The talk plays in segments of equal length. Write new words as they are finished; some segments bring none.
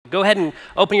Go ahead and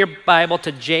open your Bible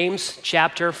to James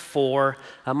chapter 4.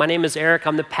 My name is Eric.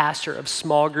 I'm the pastor of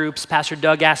small groups. Pastor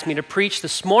Doug asked me to preach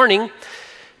this morning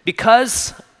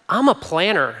because I'm a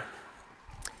planner.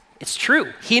 It's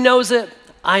true. He knows it.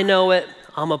 I know it.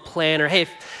 I'm a planner. Hey,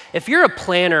 if you're a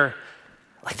planner,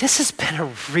 like this has been a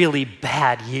really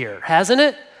bad year, hasn't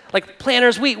it? Like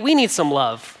planners, we need some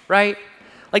love, right?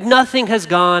 Like nothing has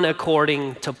gone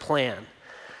according to plan.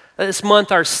 This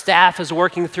month, our staff is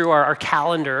working through our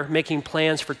calendar, making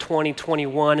plans for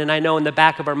 2021, and I know in the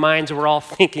back of our minds, we're all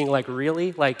thinking, like,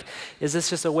 really? Like, is this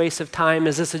just a waste of time?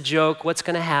 Is this a joke? What's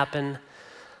going to happen?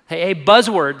 Hey,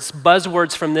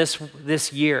 buzzwords from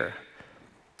this year.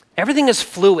 Everything is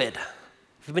fluid.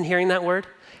 You've been hearing that word?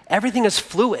 Everything is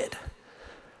fluid.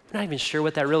 I'm not even sure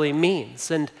what that really means.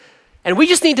 And we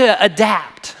just need to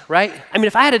adapt, right? I mean,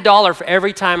 if I had $1 for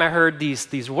every time I heard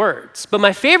these words, but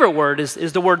my favorite word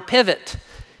is the word pivot.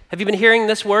 Have you been hearing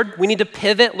this word? We need to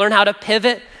pivot, learn how to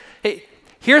pivot. Hey,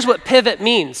 here's what pivot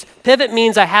means. Pivot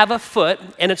means I have a foot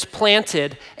and it's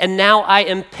planted and now I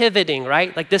am pivoting,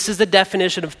 right? Like this is the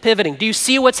definition of pivoting. Do you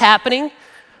see what's happening?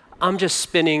 I'm just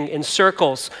spinning in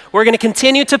circles. We're going to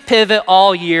continue to pivot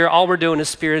all year. All we're doing is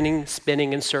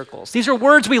spinning in circles. These are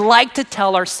words we like to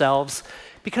tell ourselves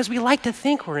because we like to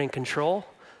think we're in control.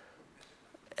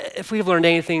 If we've learned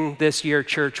anything this year,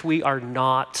 church, we are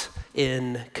not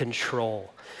in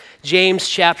control. James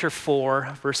chapter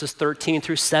 4, verses 13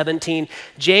 through 17.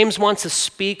 James wants to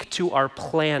speak to our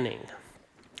planning.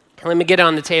 Let me get it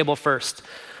on the table first.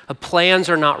 Plans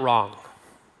are not wrong.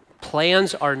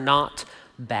 Plans are not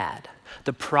bad.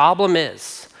 The problem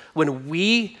is when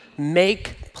we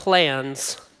make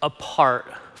plans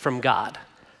apart from God.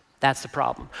 That's the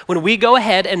problem. When we go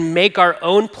ahead and make our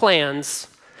own plans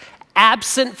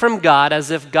absent from God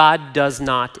as if God does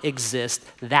not exist,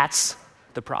 that's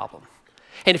the problem.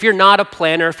 And if you're not a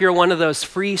planner, if you're one of those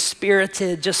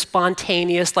free-spirited, just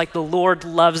spontaneous, like the Lord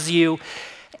loves you,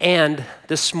 and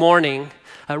this morning,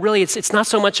 really it's not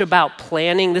so much about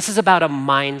planning, this is about a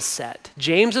mindset.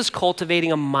 James is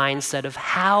cultivating a mindset of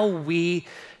how we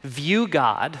view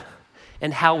God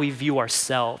and how we view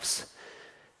ourselves.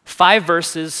 5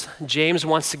 verses, James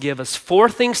wants to give us 4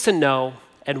 things to know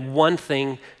and 1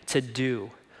 thing to do.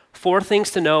 4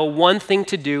 things to know, 1 thing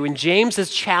to do, and James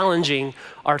is challenging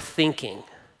our thinking.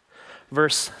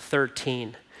 Verse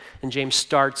 13, and James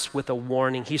starts with a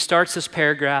warning. He starts this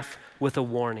paragraph with a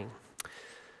warning.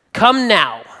 Come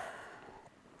now.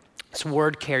 This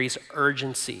word carries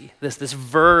urgency. This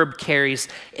verb carries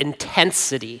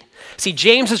intensity. See,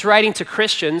 James is writing to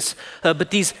Christians, but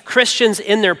these Christians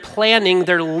in their planning,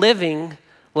 they're living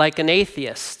like an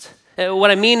atheist.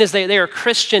 What I mean is they are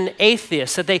Christian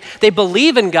atheists, that they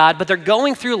believe in God, but they're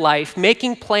going through life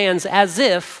making plans as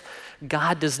if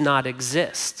God does not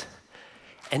exist.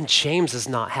 And James is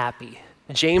not happy.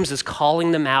 James is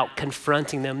calling them out,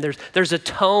 confronting them. There's a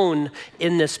tone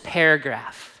in this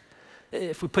paragraph.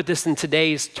 If we put this in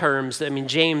today's terms, I mean,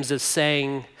 James is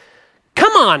saying,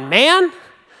 come on, man.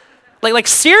 Like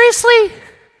seriously?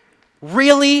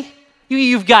 Really?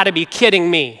 You've got to be kidding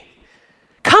me.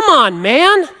 Come on,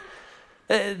 man.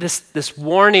 This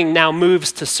warning now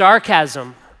moves to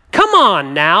sarcasm. Come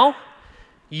on now.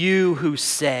 You who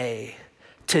say,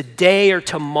 today or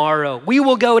tomorrow, we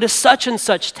will go to such and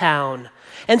such town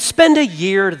and spend a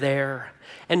year there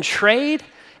and trade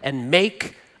and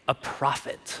make a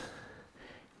profit.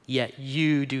 Yet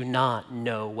you do not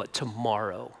know what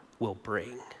tomorrow will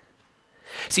bring.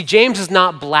 See, James is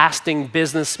not blasting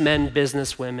businessmen,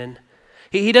 businesswomen.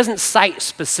 He doesn't cite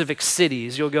specific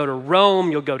cities. You'll go to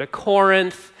Rome, you'll go to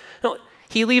Corinth. No,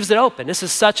 he leaves it open. This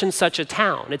is such and such a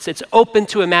town. It's open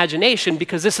to imagination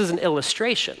because this is an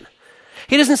illustration.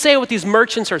 He doesn't say what these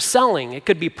merchants are selling. It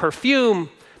could be perfume,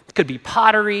 it could be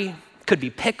pottery, it could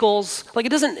be pickles. Like it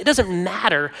doesn't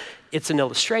matter. It's an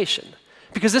illustration.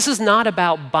 Because this is not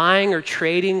about buying or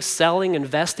trading, selling,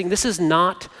 investing. This is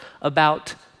not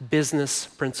about business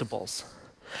principles.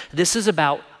 This is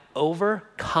about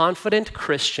overconfident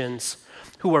Christians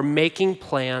who are making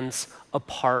plans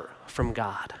apart from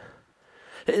God.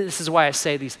 This is why I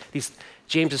say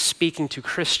James is speaking to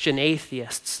Christian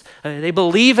atheists. They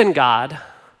believe in God,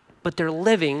 but they're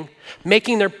living,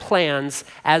 making their plans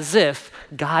as if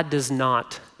God does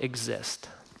not exist.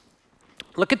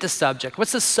 Look at the subject.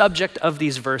 What's the subject of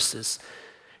these verses?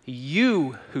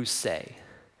 You who say,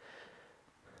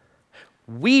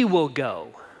 we will go,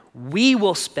 we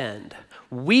will spend,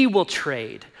 we will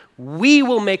trade, we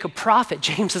will make a profit.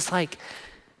 James is like,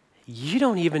 you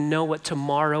don't even know what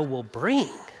tomorrow will bring.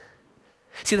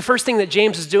 See, the first thing that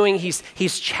James is doing,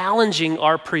 he's challenging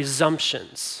our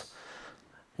presumptions.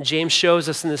 James shows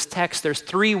us in this text there's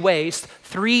three ways,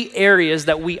 three areas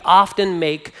that we often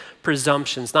make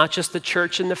presumptions, not just the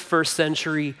church in the first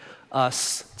century,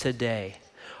 us today.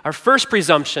 Our first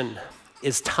presumption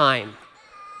is time.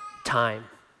 Time.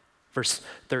 Verse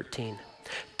 13.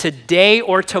 Today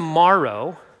or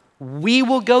tomorrow, we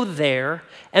will go there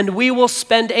and we will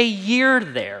spend a year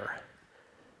there.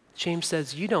 James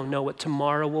says, you don't know what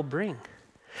tomorrow will bring.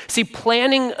 See,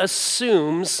 planning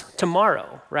assumes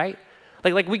tomorrow, right?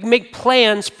 Like we make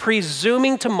plans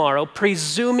presuming tomorrow,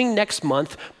 presuming next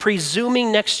month,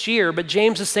 presuming next year, but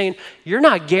James is saying, you're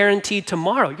not guaranteed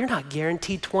tomorrow. You're not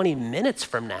guaranteed 20 minutes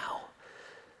from now.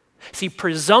 See,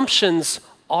 presumptions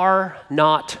are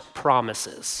not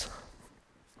promises.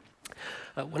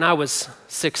 When I was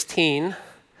 16,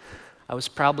 I was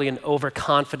probably an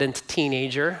overconfident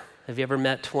teenager. Have you ever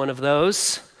met one of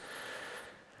those?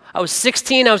 I was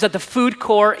 16, I was at the food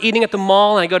court eating at the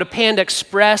mall, and I go to Panda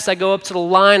Express, I go up to the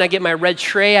line, I get my red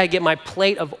tray, I get my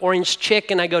plate of orange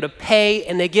chicken, I go to pay,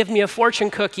 and they give me a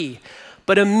fortune cookie.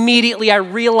 But immediately I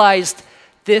realized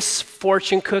this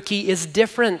fortune cookie is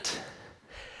different.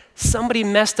 Somebody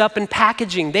messed up in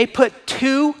packaging. They put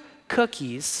 2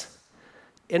 cookies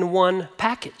in one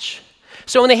package.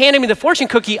 So when they handed me the fortune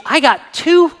cookie, I got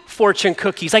 2 fortune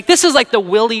cookies. Like this is like the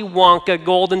Willy Wonka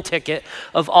golden ticket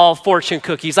of all fortune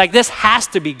cookies. Like this has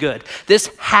to be good. This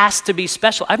has to be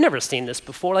special. I've never seen this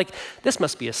before. Like this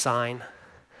must be a sign.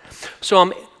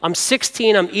 So I'm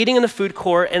 16, I'm eating in the food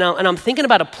court, and I'm thinking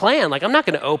about a plan. Like I'm not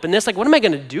gonna open this. Like what am I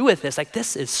gonna do with this? Like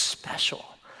this is special.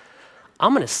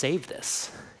 I'm gonna save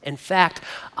this. In fact,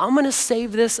 I'm gonna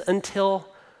save this until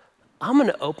I'm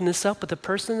gonna open this up with the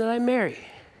person that I marry.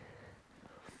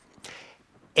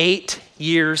 8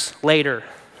 years later.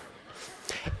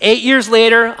 8 years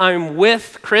later, I'm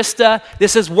with Krista.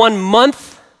 This is 1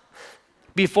 month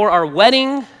before our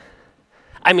wedding.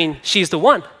 I mean, she's the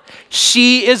one.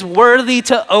 She is worthy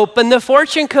to open the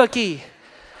fortune cookie.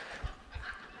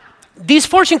 These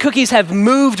fortune cookies have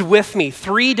moved with me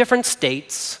 3 different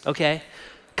states, okay?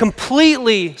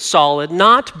 Completely solid,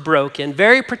 not broken,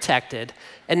 very protected,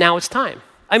 and now it's time.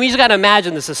 I mean, you just gotta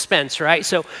imagine the suspense, right?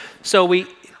 So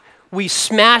we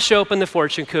smash open the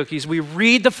fortune cookies, we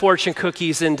read the fortune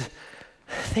cookies, and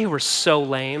they were so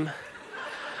lame.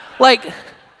 Like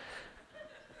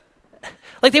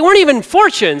they weren't even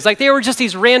fortunes, like they were just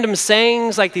these random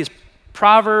sayings, like these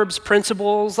proverbs,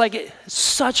 principles,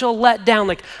 such a letdown.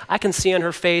 Like I can see on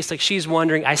her face, like she's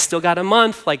wondering, I still got a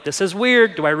month, like this is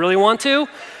weird, do I really want to?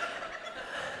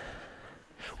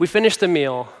 We finished the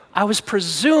meal. I was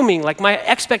presuming, like my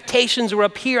expectations were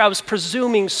up here. I was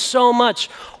presuming so much,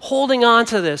 holding on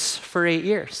to this for 8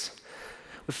 years.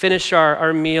 We finished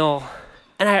our meal,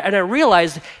 and I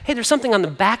realized, hey, there's something on the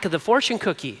back of the fortune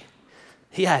cookie.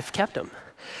 Yeah, I've kept them.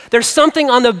 There's something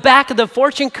on the back of the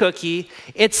fortune cookie.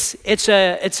 It's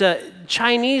a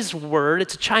Chinese word.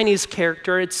 It's a Chinese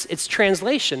character. It's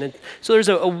translation. And so there's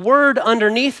a word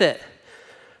underneath it.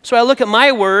 So I look at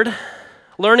my word,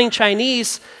 learning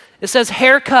Chinese. It says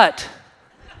haircut.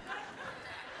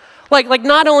 Like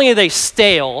not only are they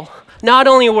stale, not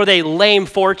only were they lame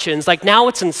fortunes, like now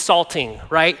it's insulting,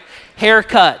 right?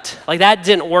 Haircut. Like that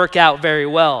didn't work out very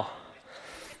well.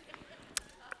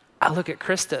 I look at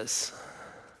Krista's.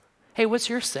 Hey, what's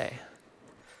yours say?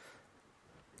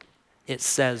 It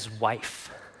says wife.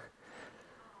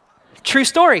 True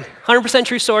story, 100%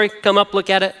 true story. Come up,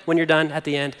 look at it when you're done at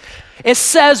the end. It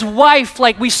says wife,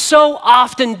 like we so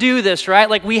often do this, right?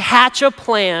 Like we hatch a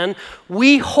plan,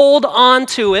 we hold on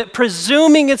to it,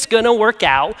 presuming it's gonna work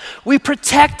out. We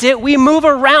protect it, we move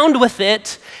around with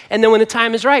it, and then when the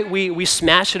time is right, we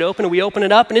smash it open, and we open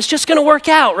it up, and it's just gonna work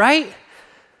out, right?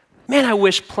 Man, I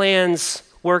wish plans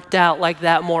worked out like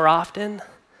that more often.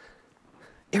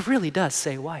 It really does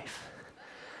say wife.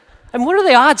 I mean, what are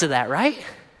the odds of that, right?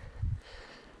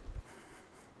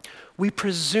 We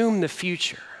presume the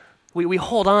future. We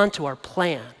hold on to our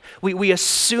plan. We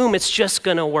assume it's just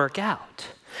gonna work out.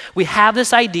 We have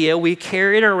this idea, we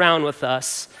carry it around with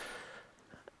us.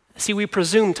 See, we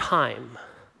presume time.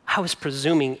 I was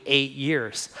presuming 8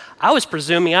 years. I was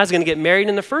presuming I was gonna get married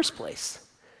in the first place.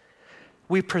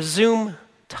 We presume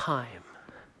time.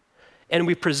 And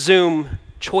we presume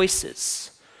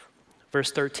choices.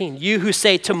 Verse 13, you who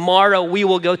say tomorrow we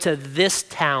will go to this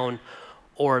town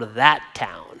or that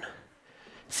town.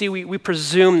 See, we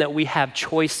presume that we have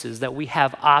choices, that we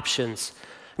have options.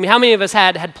 I mean, how many of us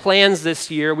had plans this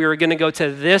year? We were gonna go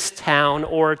to this town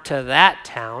or to that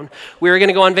town. We were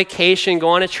gonna go on vacation, go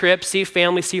on a trip, see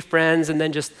family, see friends, and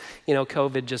then just,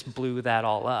 COVID just blew that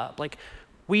all up. Like,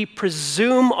 we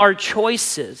presume our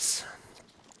choices.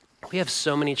 We have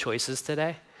so many choices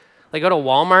today. Like go to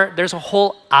Walmart, there's a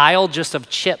whole aisle just of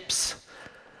chips.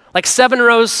 Like 7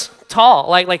 rows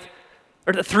tall,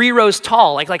 or 3 rows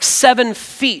tall, like 7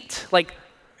 feet. Like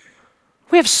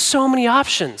we have so many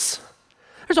options.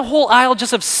 There's a whole aisle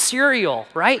just of cereal,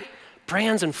 right?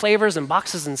 Brands and flavors and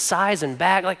boxes and size and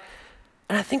bag.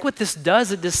 And I think what this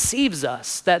does, it deceives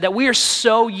us that we are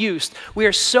so used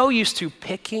to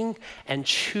picking and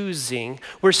choosing.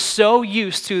 We're so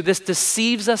used to, this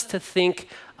deceives us to think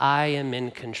I am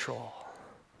in control.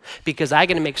 Because I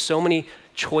get to make so many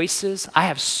choices, I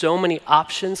have so many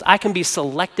options, I can be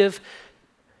selective.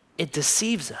 It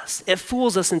deceives us. It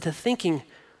fools us into thinking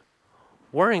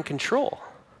we're in control.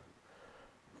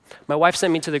 My wife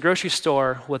sent me to the grocery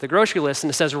store with a grocery list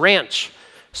and it says ranch.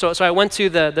 So I went to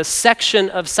the section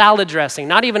of salad dressing,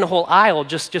 not even a whole aisle,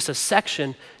 just a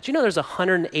section. Do you know there's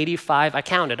 185, I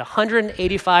counted,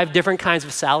 185 different kinds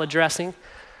of salad dressing?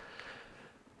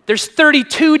 There's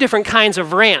 32 different kinds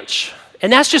of ranch,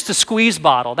 and that's just a squeeze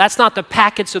bottle. That's not the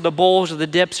packets or the bowls or the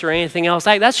dips or anything else.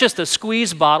 That's just a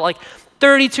squeeze bottle, like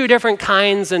 32 different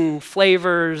kinds and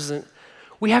flavors.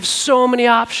 We have so many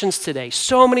options today,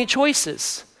 so many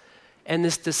choices, and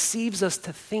this deceives us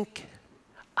to think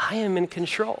I am in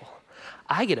control.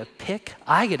 I get to pick,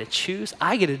 I get to choose,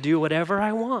 I get to do whatever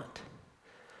I want.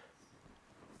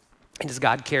 And does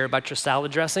God care about your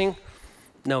salad dressing?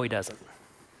 No, he doesn't.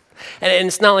 And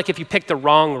it's not like if you pick the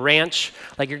wrong ranch,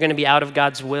 like you're gonna be out of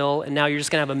God's will and now you're just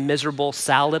gonna have a miserable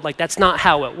salad. Like that's not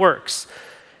how it works.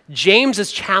 James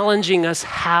is challenging us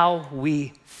how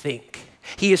we think.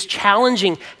 He is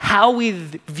challenging how we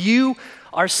view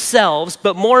ourselves,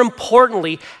 but more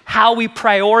importantly, how we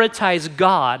prioritize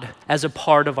God as a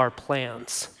part of our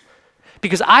plans.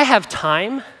 Because I have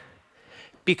time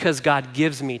because God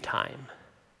gives me time.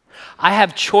 I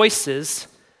have choices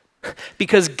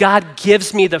because God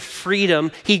gives me the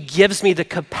freedom, he gives me the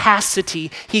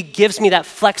capacity, he gives me that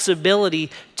flexibility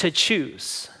to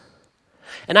choose.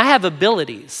 And I have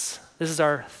abilities. This is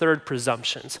our third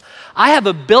presumptions. I have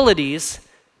abilities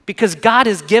because God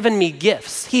has given me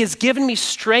gifts. He has given me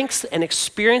strengths and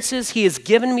experiences. He has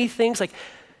given me things. Like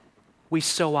we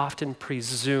so often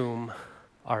presume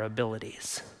our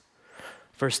abilities.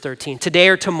 Verse 13, today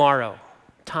or tomorrow,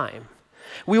 time.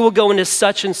 We will go into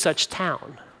such and such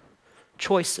town.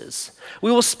 Choices.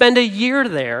 We will spend a year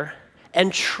there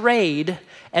and trade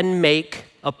and make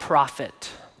a profit.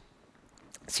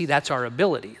 See, that's our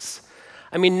abilities.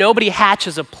 I mean, nobody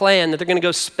hatches a plan that they're going to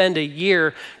go spend a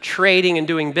year trading and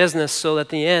doing business so that at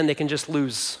the end they can just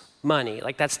lose money.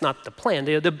 Like, that's not the plan.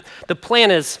 The plan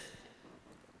is,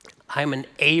 I'm an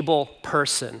able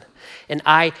person, and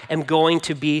I am going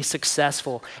to be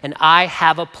successful, and I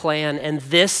have a plan, and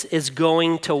this is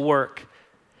going to work.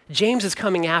 James is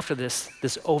coming after this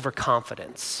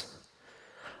overconfidence.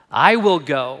 I will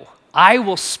go, I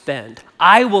will spend,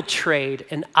 I will trade,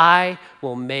 and I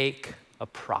will make a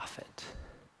profit.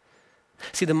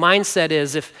 See, the mindset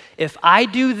is if I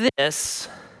do this,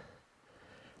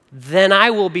 then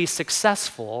I will be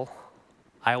successful,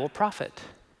 I will profit.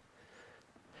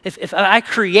 If I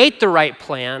create the right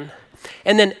plan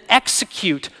and then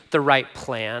execute the right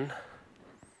plan,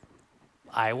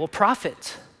 I will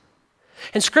profit.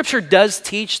 And Scripture does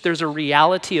teach there's a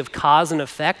reality of cause and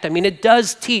effect. I mean, it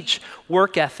does teach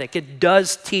work ethic. It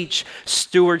does teach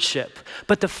stewardship.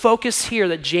 But the focus here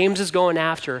that James is going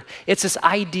after, it's this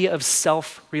idea of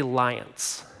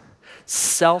self-reliance,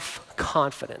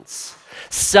 self-confidence,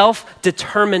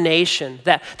 self-determination,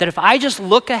 that if I just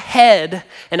look ahead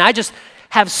and I just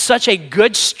have such a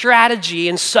good strategy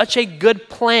and such a good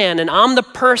plan, and I'm the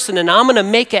person and I'm gonna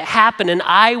make it happen and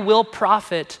I will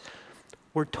profit,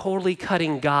 we're totally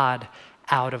cutting God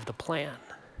out of the plan.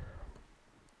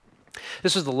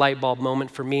 This was the light bulb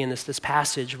moment for me in this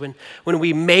passage when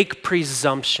we make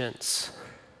presumptions.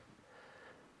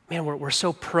 Man, we're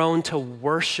so prone to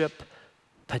worship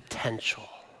potential.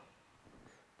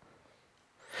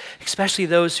 Especially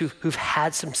those who've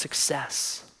had some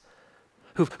success,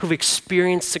 who've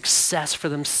experienced success for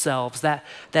themselves, that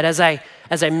as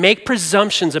I make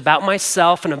presumptions about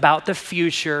myself and about the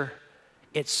future,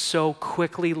 it so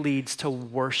quickly leads to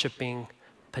worshiping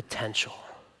potential.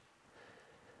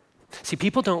 See,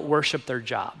 people don't worship their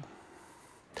job.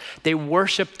 They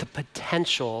worship the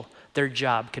potential their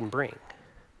job can bring.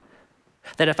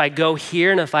 That if I go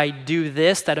here and if I do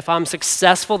this, that if I'm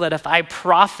successful, that if I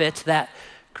profit, that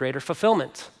greater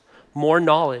fulfillment, more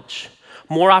knowledge,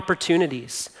 more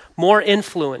opportunities, more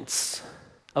influence,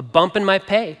 a bump in my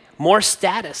pay, more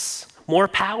status, more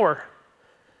power.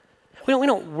 We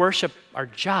don't worship our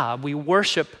job, we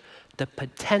worship the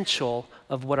potential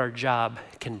of what our job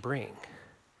can bring.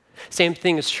 Same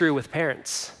thing is true with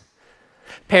parents.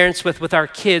 Parents with our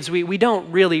kids, we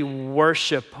don't really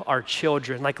worship our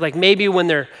children. Like maybe when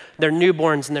they're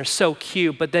newborns and they're so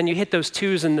cute, but then you hit those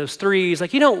 2s and those 3s,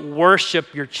 like you don't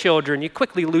worship your children. You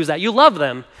quickly lose that. You love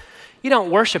them. You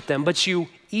don't worship them, but you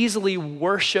easily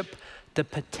worship the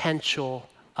potential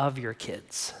of your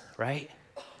kids, right?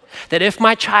 That if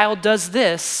my child does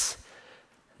this,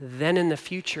 then in the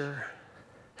future,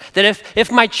 that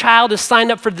if my child is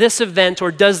signed up for this event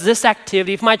or does this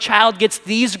activity, if my child gets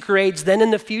these grades, then in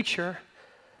the future,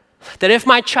 that if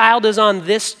my child is on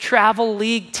this travel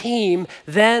league team,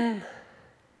 then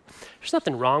there's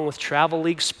nothing wrong with travel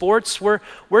league sports.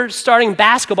 We're starting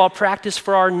basketball practice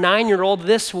for our 9-year-old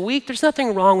this week. There's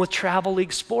nothing wrong with travel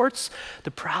league sports.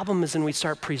 The problem is when we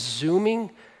start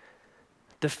presuming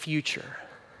the future,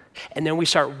 and then we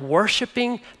start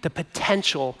worshiping the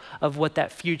potential of what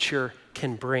that future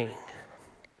can bring.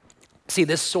 See,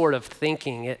 this sort of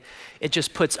thinking, it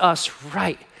just puts us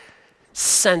right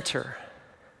center.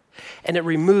 And it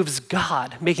removes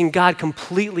God, making God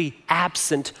completely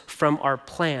absent from our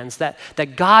plans. That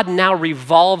God now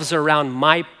revolves around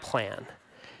my plan.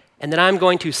 And that I'm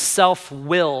going to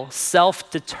self-will,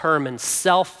 self-determine,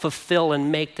 self-fulfill,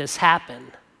 and make this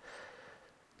happen.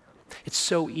 It's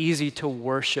so easy to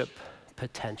worship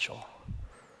potential.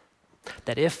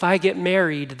 That if I get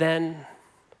married, then,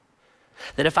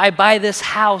 that if I buy this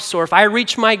house, or if I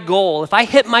reach my goal, if I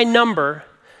hit my number,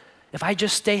 if I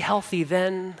just stay healthy,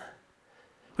 then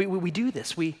we do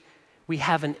this. We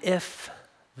have an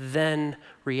if-then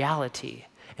reality.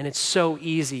 And it's so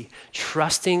easy,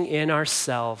 trusting in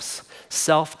ourselves,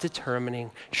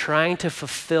 self-determining, trying to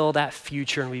fulfill that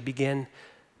future, and we begin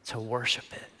to worship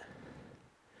it.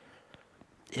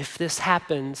 If this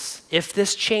happens, if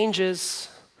this changes,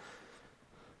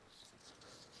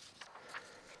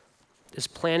 is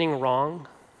planning wrong?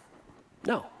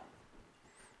 No.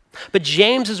 But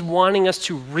James is wanting us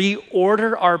to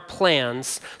reorder our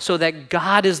plans so that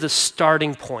God is the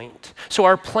starting point. So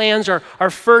our plans are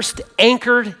first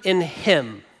anchored in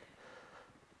Him.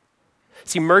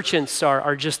 See, merchants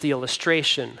are just the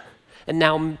illustration. And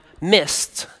now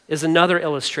mist is another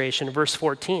illustration, verse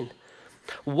 14.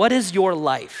 What is your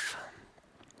life?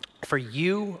 For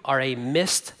you are a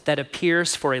mist that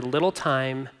appears for a little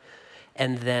time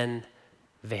and then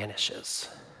vanishes.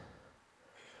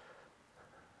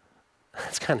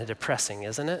 That's kind of depressing,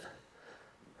 isn't it?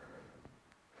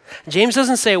 James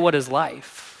doesn't say what is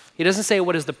life. He doesn't say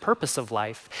what is the purpose of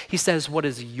life. He says, what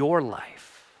is your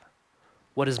life?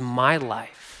 What is my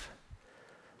life?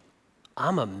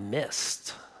 I'm a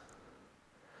mist.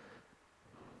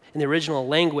 In the original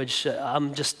language,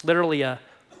 I'm just literally a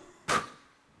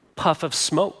puff of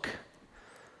smoke.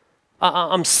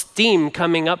 I'm steam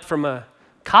coming up from a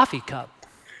coffee cup.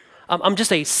 I'm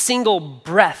just a single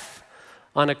breath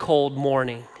on a cold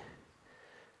morning.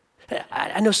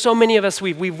 I know so many of us,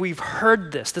 we've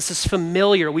heard this. This is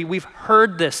familiar. We've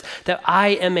heard this, that I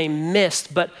am a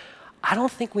mist, but I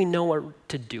don't think we know what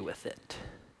to do with it.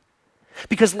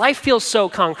 Because life feels so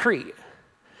concrete.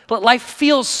 But life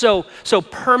feels so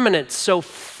permanent, so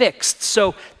fixed,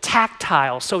 so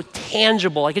tactile, so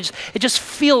tangible. Like it just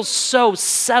feels so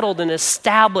settled and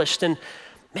established. And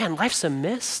man, life's a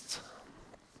mist.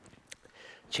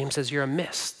 James says you're a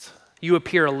mist. You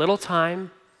appear a little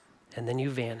time and then you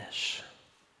vanish.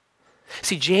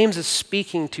 See, James is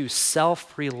speaking to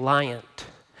self-reliant,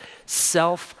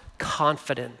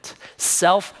 self-confident,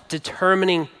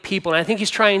 self-determining people. And I think he's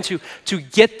trying to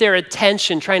get their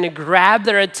attention, trying to grab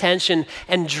their attention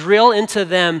and drill into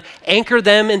them, anchor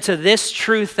them into this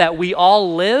truth that we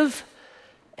all live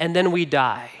and then we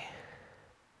die.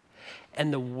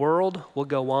 And the world will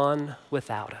go on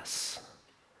without us.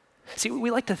 See,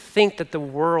 we like to think that the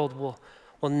world will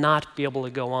not be able to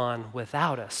go on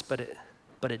without us, but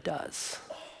it does.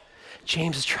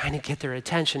 James is trying to get their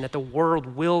attention that the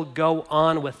world will go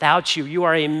on without you. You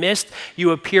are a mist,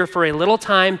 you appear for a little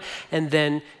time, and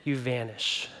then you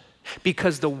vanish.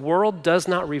 Because the world does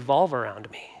not revolve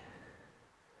around me.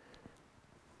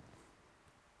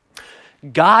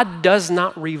 God does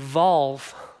not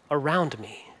revolve around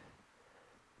me.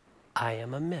 I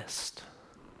am a mist.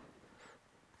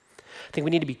 I think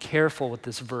we need to be careful with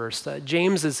this verse.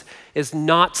 James is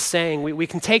not saying, we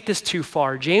can take this too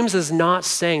far. James is not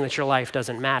saying that your life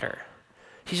doesn't matter.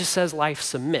 He just says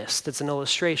life's a mist. It's an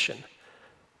illustration.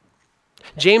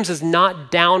 James is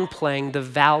not downplaying the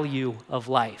value of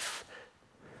life.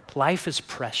 Life is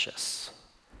precious.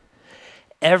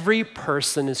 Every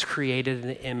person is created in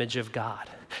the image of God.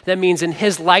 That means in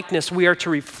His likeness, we are to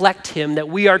reflect Him, that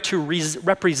we are to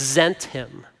represent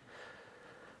Him.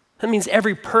 That means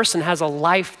every person has a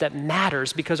life that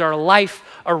matters because our life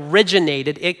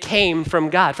originated, it came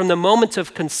from God. From the moment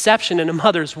of conception in a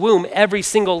mother's womb, every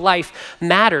single life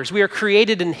matters. We are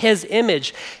created in His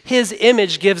image. His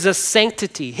image gives us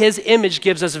sanctity. His image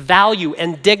gives us value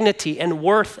and dignity and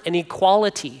worth and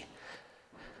equality.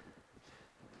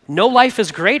 No life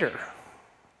is greater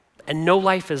and no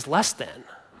life is less than.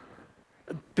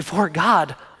 Before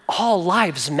God, all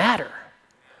lives matter.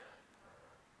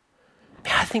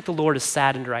 Man, I think the Lord is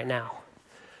saddened right now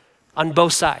on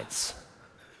both sides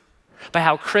by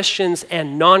how Christians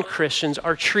and non-Christians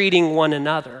are treating one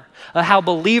another, how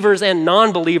believers and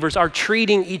non-believers are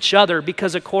treating each other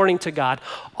because according to God,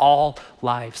 all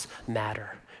lives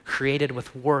matter, created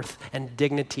with worth and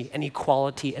dignity and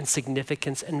equality and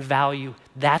significance and value.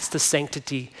 That's the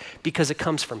sanctity because it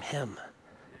comes from Him.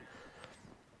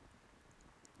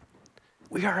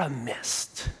 We are a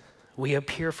mist. We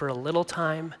appear for a little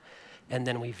time and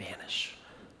then we vanish.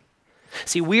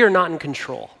 See, we are not in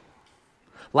control.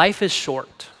 Life is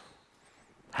short.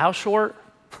 How short?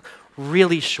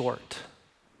 Really short.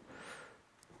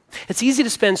 It's easy to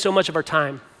spend so much of our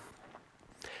time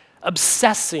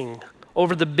obsessing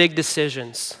over the big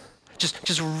decisions,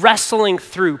 just wrestling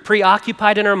through,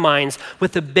 preoccupied in our minds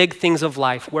with the big things of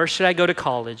life. Where should I go to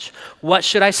college? What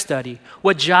should I study?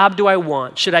 What job do I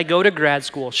want? Should I go to grad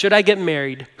school? Should I get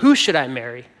married? Who should I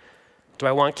marry? Do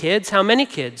I want kids? How many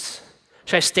kids?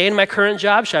 Should I stay in my current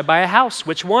job? Should I buy a house?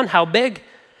 Which one? How big?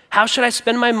 How should I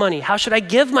spend my money? How should I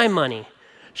give my money?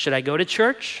 Should I go to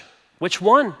church? Which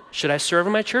one? Should I serve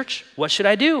in my church? What should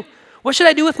I do? What should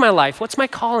I do with my life? What's my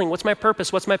calling? What's my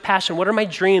purpose? What's my passion? What are my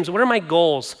dreams? What are my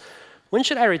goals? When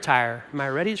should I retire? Am I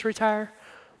ready to retire?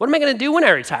 What am I going to do when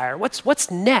I retire? What's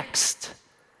next?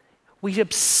 We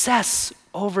obsess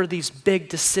over these big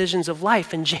decisions of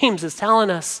life, and James is telling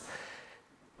us,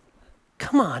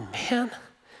 come on, man.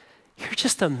 You're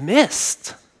just a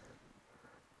mist.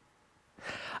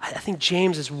 I think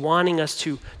James is wanting us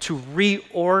to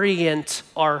reorient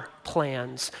our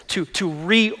plans, to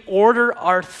reorder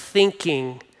our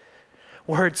thinking,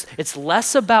 where it's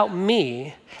less about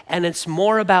me and it's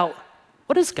more about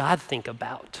what does God think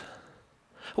about?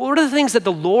 What are the things that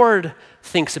the Lord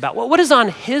thinks about? What is on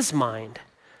His mind?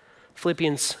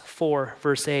 Philippians 4,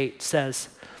 verse 8 says,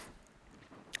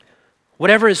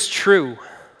 whatever is true,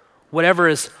 whatever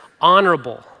is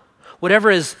honorable, whatever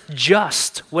is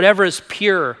just, whatever is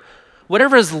pure,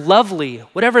 whatever is lovely,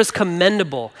 whatever is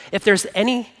commendable, if there's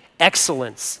any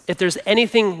excellence, if there's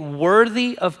anything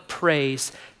worthy of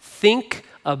praise, think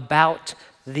about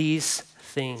these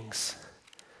things.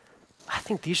 I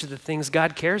think these are the things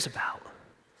God cares about.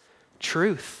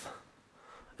 Truth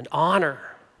and honor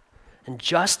and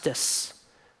justice,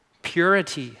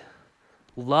 purity,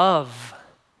 love,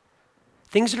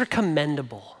 things that are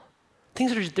commendable,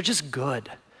 things that they're just good,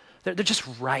 they're just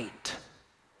right.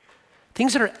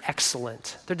 Things that are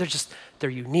excellent, they're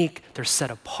unique, they're set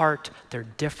apart, they're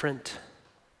different.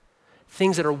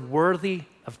 Things that are worthy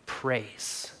of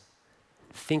praise.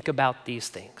 Think about these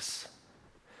things.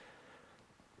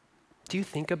 Do you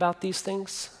think about these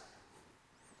things?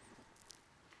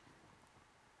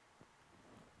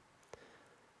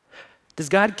 Does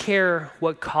God care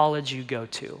what college you go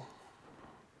to?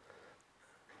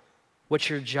 What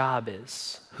your job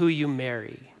is? Who you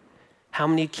marry? How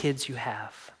many kids you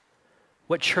have?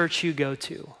 What church you go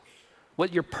to?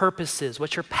 What your purpose is?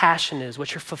 What your passion is?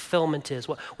 What your fulfillment is?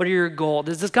 What are your goals?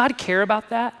 Does God care about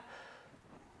that?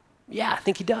 Yeah, I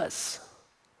think He does.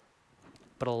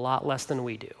 But a lot less than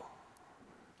we do.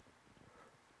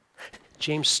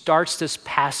 James starts this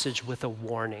passage with a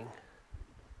warning.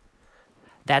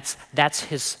 That's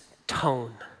his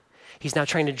tone. He's now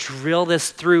trying to drill this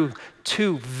through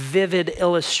two vivid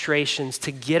illustrations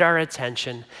to get our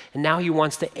attention. And now he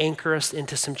wants to anchor us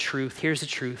into some truth. Here's the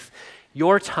truth.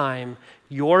 Your time,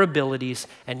 your abilities,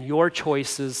 and your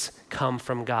choices come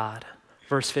from God.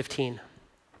 Verse 15.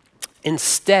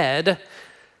 Instead,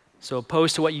 so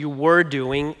opposed to what you were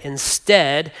doing,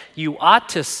 instead, you ought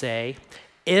to say,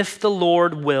 if the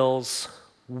Lord wills,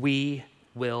 we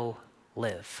will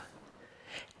live.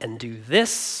 And do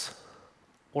this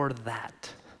or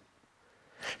that.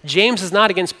 James is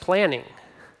not against planning.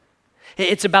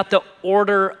 It's about the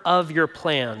order of your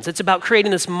plans. It's about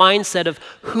creating this mindset of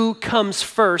who comes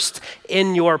first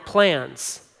in your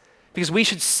plans. Because we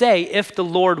should say, if the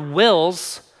Lord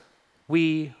wills,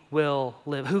 we will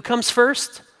live. Who comes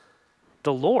first?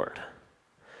 The Lord.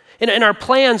 In our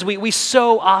plans, we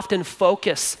so often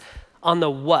focus on the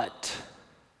what.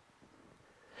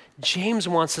 James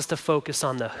wants us to focus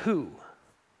on the who.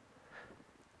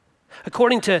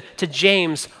 According to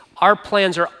James, our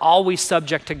plans are always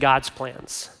subject to God's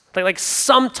plans. Like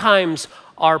sometimes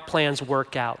our plans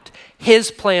work out.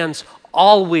 His plans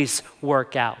always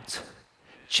work out.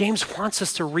 James wants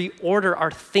us to reorder our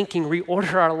thinking,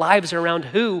 reorder our lives around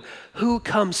who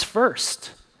comes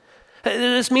first.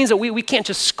 This means that we can't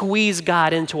just squeeze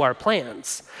God into our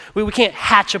plans. We can't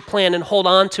hatch a plan and hold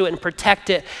on to it and protect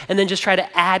it and then just try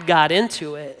to add God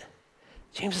into it.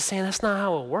 James is saying that's not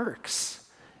how it works.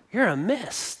 You're a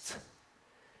mist.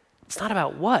 It's not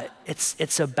about what,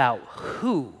 it's about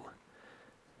who.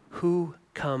 Who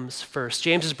comes first?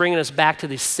 James is bringing us back to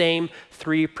the same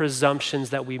three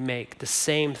presumptions that we make, the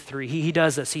same three. He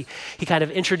does this. He kind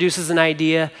of introduces an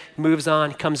idea, moves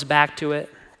on, comes back to it.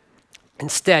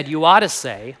 Instead, you ought to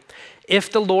say,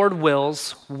 if the Lord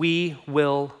wills, we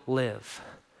will live,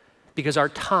 because our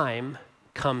time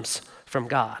comes from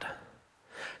God.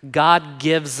 God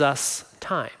gives us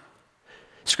time.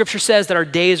 Scripture says that our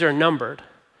days are numbered.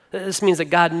 This means that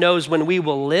God knows when we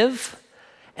will live,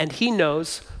 and he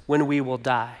knows when we will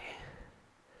die.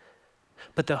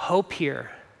 But the hope here,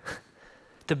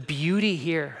 the beauty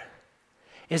here,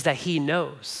 is that he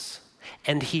knows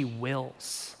and he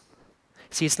wills.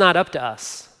 See, it's not up to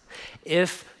us.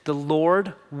 If the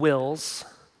Lord wills,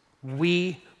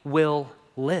 we will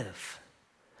live.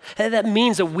 And that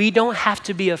means that we don't have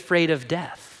to be afraid of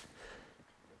death.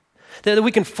 That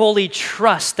we can fully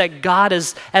trust that God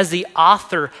is, as the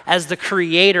author, as the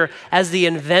creator, as the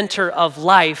inventor of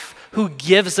life, who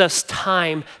gives us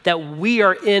time, that we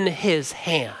are in his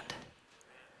hand.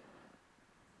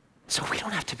 So we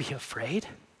don't have to be afraid.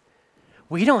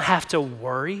 We don't have to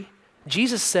worry.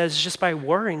 Jesus says just by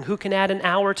worrying, who can add an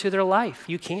hour to their life?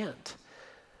 You can't.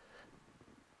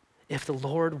 If the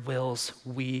Lord wills,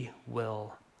 we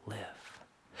will live.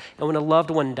 And when a loved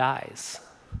one dies,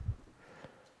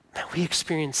 we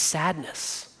experience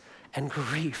sadness and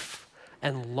grief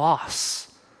and loss.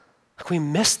 Like we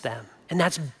miss them, and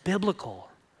that's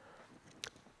biblical.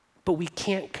 But we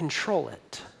can't control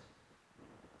it.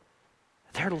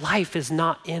 Their life is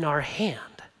not in our hand.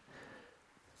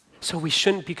 So we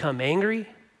shouldn't become angry.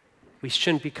 We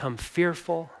shouldn't become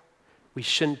fearful. We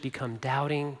shouldn't become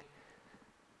doubting.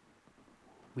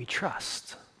 We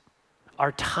trust.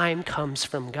 Our time comes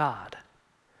from God.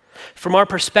 From our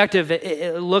perspective,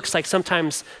 it looks like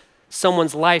sometimes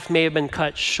someone's life may have been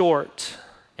cut short,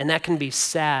 and that can be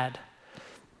sad.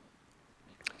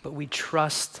 But we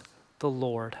trust the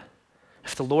Lord.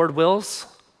 If the Lord wills,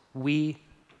 we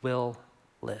will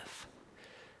live.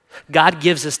 God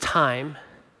gives us time.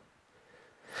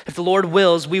 If the Lord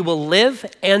wills, we will live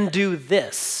and do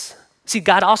this. See,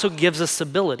 God also gives us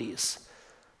abilities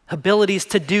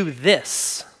to do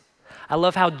this. I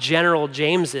love how general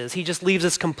James is. He just leaves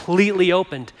us completely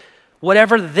open.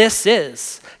 Whatever this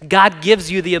is, God gives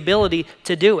you the ability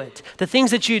to do it. The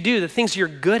things that you do, the things you're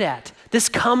good at, this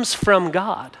comes from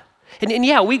God. And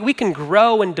yeah, we can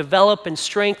grow and develop and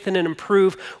strengthen and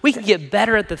improve. We can get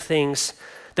better at the things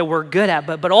that we're good at,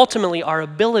 but ultimately our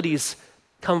abilities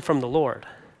come from the Lord.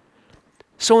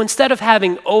 So instead of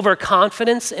having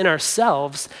overconfidence in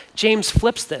ourselves, James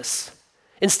flips this.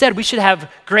 Instead, we should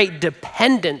have great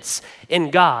dependence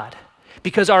in God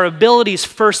because our abilities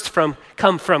first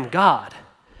come from God.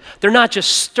 They're not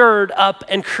just stirred up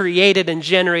and created and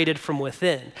generated from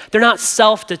within. They're not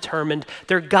self-determined.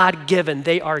 They're God-given.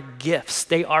 They are gifts.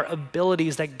 They are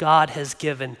abilities that God has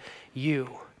given you.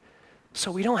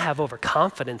 So we don't have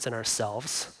overconfidence in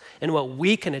ourselves and what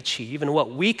we can achieve and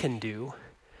what we can do.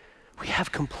 We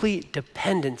have complete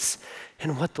dependence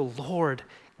in what the Lord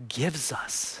gives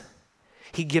us.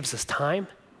 He gives us time.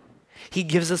 He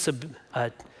gives us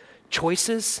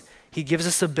choices. He gives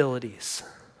us abilities.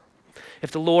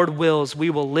 If the Lord wills, we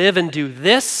will live and do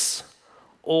this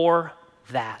or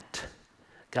that.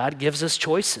 God gives us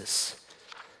choices.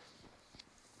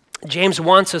 James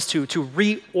wants us to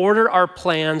reorder our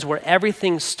plans where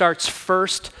everything starts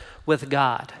first with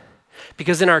God.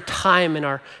 Because in our time, in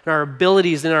our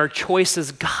abilities, in our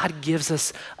choices, God gives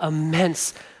us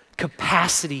immense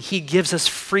capacity. He gives us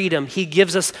freedom. He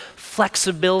gives us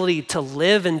flexibility to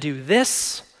live and do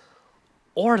this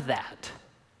or that.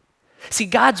 See,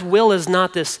 God's will is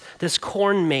not this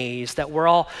corn maze that we're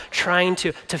all trying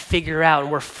to figure out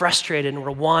and we're frustrated and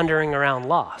we're wandering around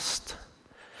lost.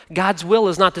 God's will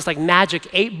is not this like magic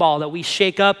 8-ball that we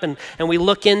shake up and we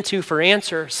look into for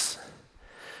answers.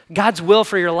 God's will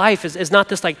for your life is not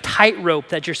this like tightrope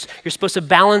that you're supposed to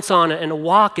balance on and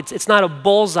walk. It's not a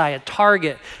bullseye, a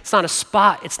target. It's not a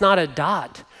spot. It's not a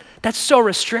dot. That's so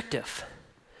restrictive.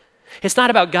 It's not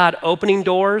about God opening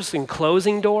doors and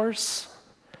closing doors.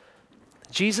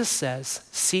 Jesus says,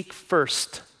 seek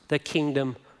first the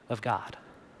kingdom of God.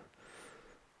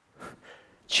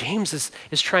 James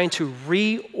is trying to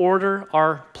reorder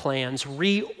our plans,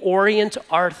 reorient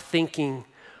our thinking.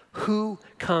 Who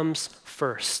comes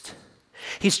first?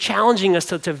 He's challenging us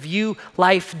to view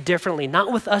life differently,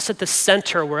 not with us at the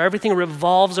center where everything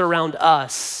revolves around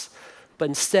us, but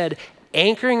instead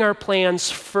anchoring our plans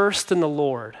first in the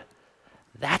Lord.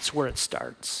 That's where it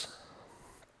starts.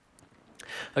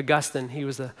 Augustine, he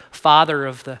was the father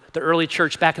of the early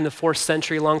church back in the 4th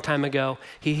century, a long time ago.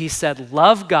 He said,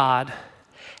 love God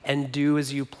and do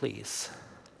as you please.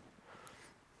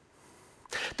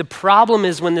 The problem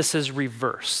is when this is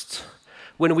reversed,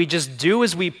 when we just do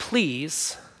as we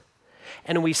please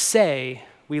and we say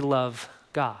we love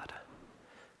God.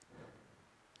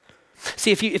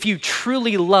 See, if you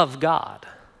truly love God,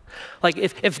 like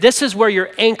if this is where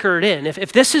you're anchored in,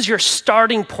 if this is your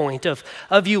starting point of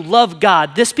you love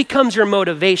God, this becomes your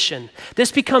motivation.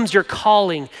 This becomes your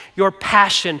calling, your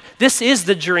passion. This is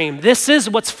the dream. This is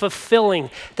what's fulfilling.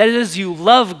 That is, you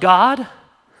love God,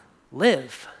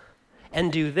 live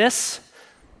and do this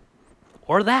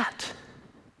or that.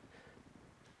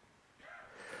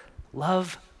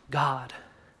 Love God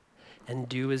and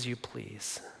do as you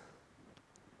please.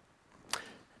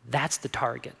 That's the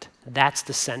target. That's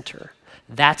the center.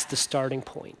 That's the starting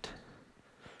point.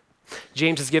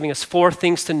 James is giving us 4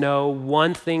 things to know,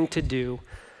 1 thing to do.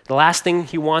 The last thing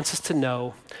he wants us to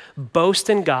know, boast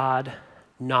in God,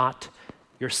 not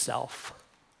yourself.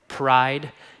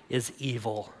 Pride is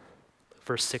evil.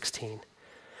 Verse 16.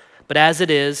 But as it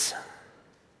is,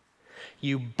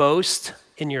 you boast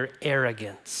in your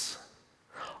arrogance.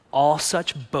 All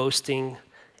such boasting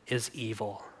is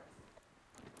evil.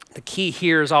 The key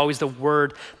here is always the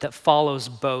word that follows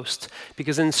boast,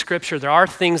 because in Scripture, there are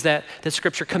things that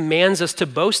Scripture commands us to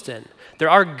boast in. There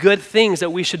are good things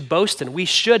that we should boast in. We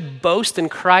should boast in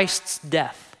Christ's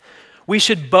death. We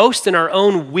should boast in our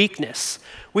own weakness.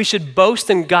 We should boast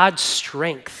in God's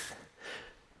strength.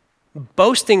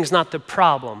 Boasting is not the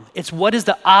problem. It's what is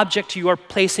the object you are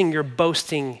placing your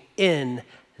boasting in.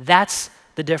 That's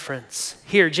the difference.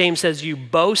 Here, James says, you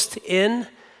boast in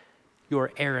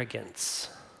your arrogance.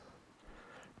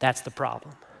 That's the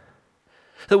problem.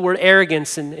 The word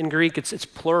arrogance in Greek, it's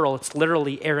plural. It's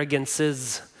literally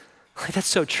arrogances. That's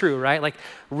so true, right? Like,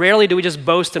 rarely do we just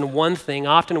boast in one thing.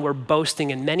 Often we're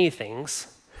boasting in many things.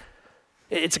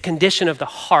 It's a condition of the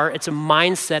heart. It's a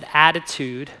mindset,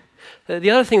 attitude.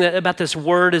 The other thing about this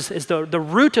word is the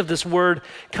root of this word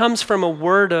comes from a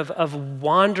word of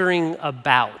wandering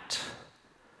about.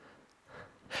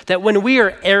 That when we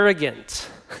are arrogant,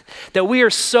 that we are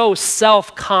so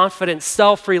self-confident,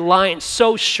 self-reliant,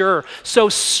 so sure, so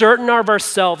certain of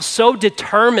ourselves, so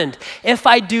determined, if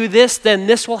I do this, then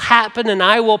this will happen and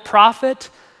I will profit.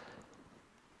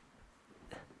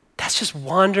 That's just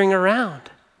wandering around.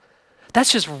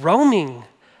 That's just roaming.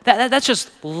 That's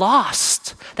just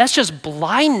lost. That's just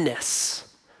blindness.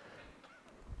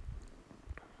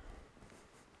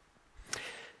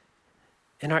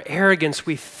 In our arrogance,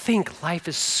 we think life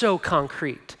is so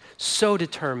concrete, so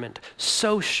determined,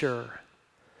 so sure.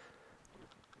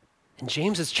 And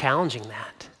James is challenging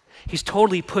that. He's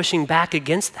totally pushing back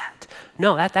against that.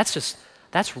 No,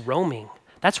 that's roaming.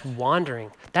 That's wandering.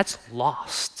 That's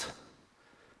lost.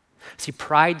 See,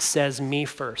 pride says me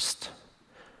first.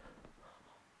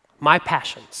 My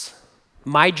passions,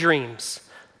 my dreams,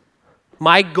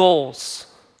 my goals.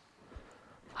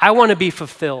 I want to be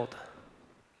fulfilled.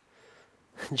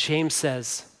 James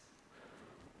says,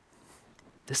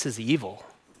 this is evil.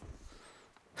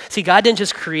 See, God didn't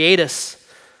just create us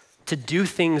to do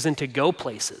things and to go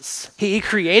places. He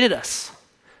created us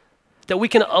that we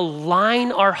can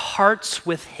align our hearts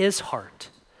with his heart,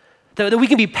 that we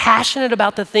can be passionate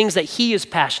about the things that he is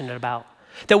passionate about,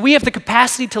 that we have the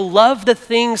capacity to love the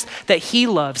things that he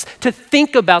loves, to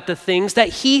think about the things that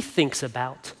he thinks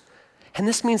about. And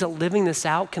this means that living this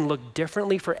out can look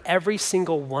differently for every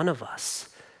single one of us.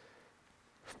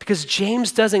 Because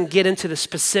James doesn't get into the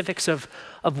specifics of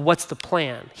what's the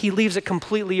plan. He leaves it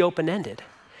completely open-ended.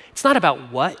 It's not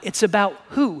about what, it's about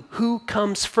who. Who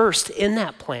comes first in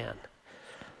that plan?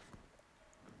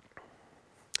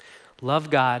 Love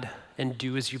God and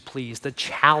do as you please. The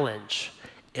challenge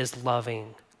is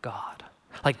loving God.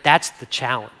 Like, that's the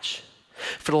challenge.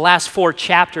 For the last 4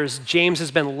 chapters, James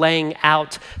has been laying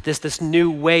out this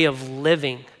new way of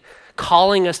living,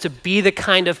 calling us to be the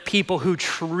kind of people who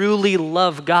truly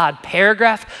love God.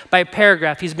 Paragraph by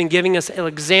paragraph, he's been giving us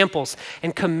examples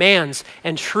and commands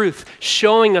and truth,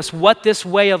 showing us what this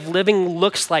way of living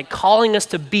looks like, calling us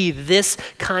to be this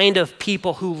kind of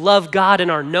people who love God in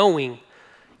our knowing,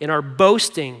 in our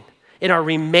boasting, in our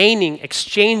remaining,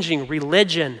 exchanging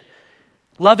religion,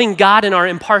 Loving God in our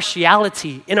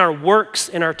impartiality, in our works,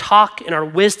 in our talk, in our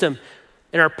wisdom,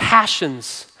 in our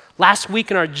passions. Last week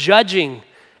in our judging,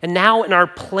 and now in our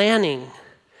planning.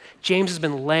 James has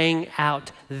been laying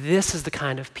out, this is the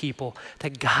kind of people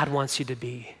that God wants you to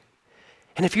be.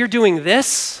 And if you're doing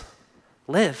this,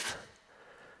 live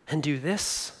and do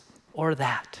this or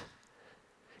that.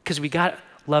 Because we got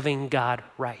loving God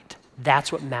right.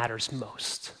 That's what matters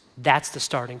most. That's the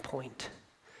starting point.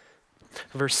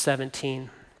 Verse 17.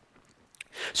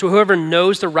 So whoever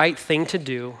knows the right thing to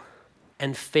do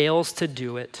and fails to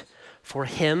do it, for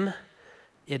him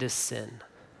it is sin.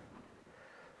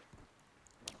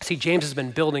 See, James has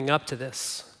been building up to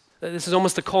this. This is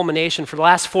almost the culmination. For the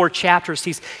last 4 chapters,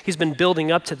 he's been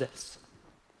building up to this.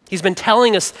 He's been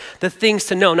telling us the things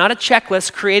to know, not a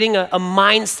checklist, creating a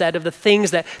mindset of the things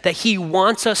that he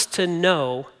wants us to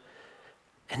know.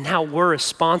 And now we're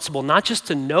responsible not just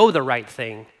to know the right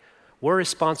thing, we're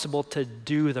responsible to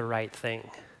do the right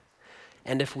thing.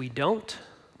 And if we don't,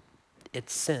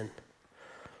 it's sin.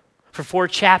 For 4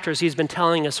 chapters, he's been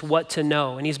telling us what to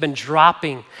know, and he's been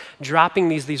dropping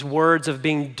these words of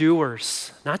being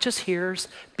doers, not just hearers.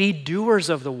 Be doers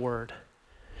of the word.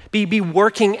 Be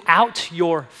working out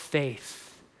your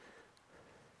faith.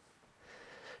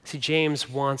 See, James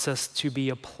wants us to be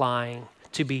applying,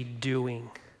 to be doing,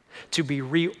 to be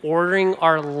reordering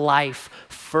our life,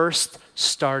 first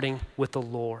starting with the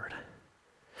Lord.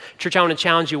 Church, I want to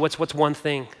challenge you. What's one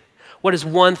thing? What is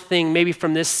one thing, maybe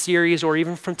from this series or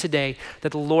even from today,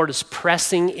 that the Lord is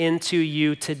pressing into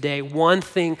you today? One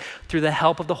thing through the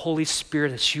help of the Holy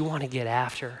Spirit that you want to get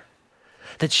after,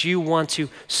 that you want to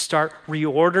start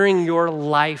reordering your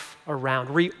life around,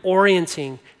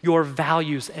 reorienting your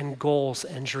values and goals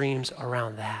and dreams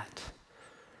around that,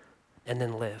 and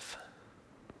then live.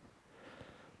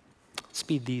 Let's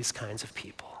be these kinds of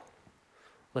people.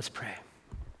 Let's pray.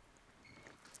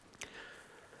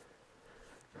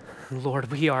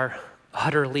 Lord, we are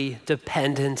utterly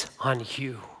dependent on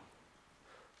you.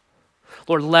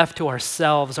 Lord, left to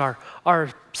ourselves, our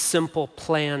simple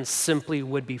plans simply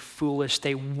would be foolish.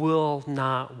 They will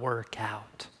not work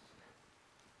out.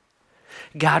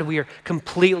 God, we are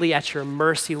completely at your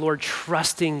mercy, Lord,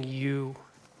 trusting you.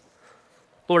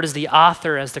 Lord, as the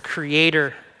author, as the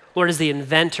creator, Lord, as the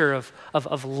inventor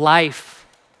of life.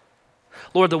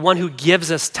 Lord, the one who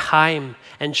gives us time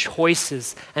and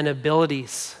choices and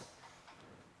abilities.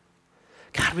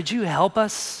 God, would you help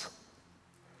us?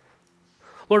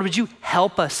 Lord, would you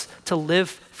help us to live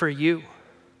for you?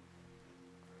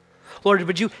 Lord,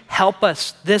 would you help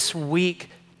us this week?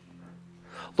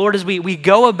 Lord, as we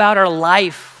go about our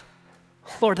life,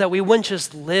 Lord, that we wouldn't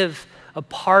just live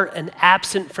apart and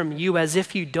absent from you as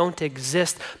if you don't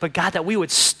exist, but God, that we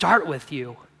would start with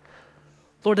you.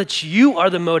 Lord, that you are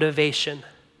the motivation.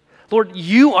 Lord,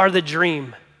 you are the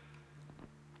dream.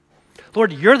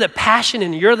 Lord, you're the passion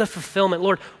and you're the fulfillment.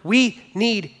 Lord, we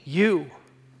need you.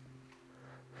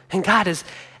 And God,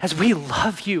 as we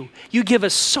love you, you give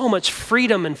us so much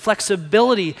freedom and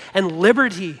flexibility and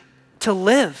liberty to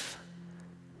live,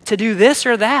 to do this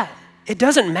or that. It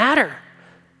doesn't matter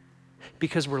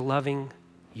because we're loving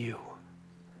you.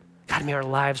 God, may our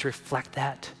lives reflect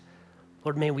that.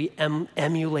 Lord, may we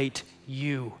emulate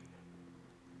you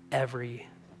every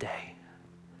day.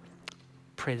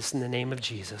 Pray this in the name of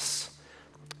Jesus.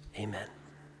 Amen.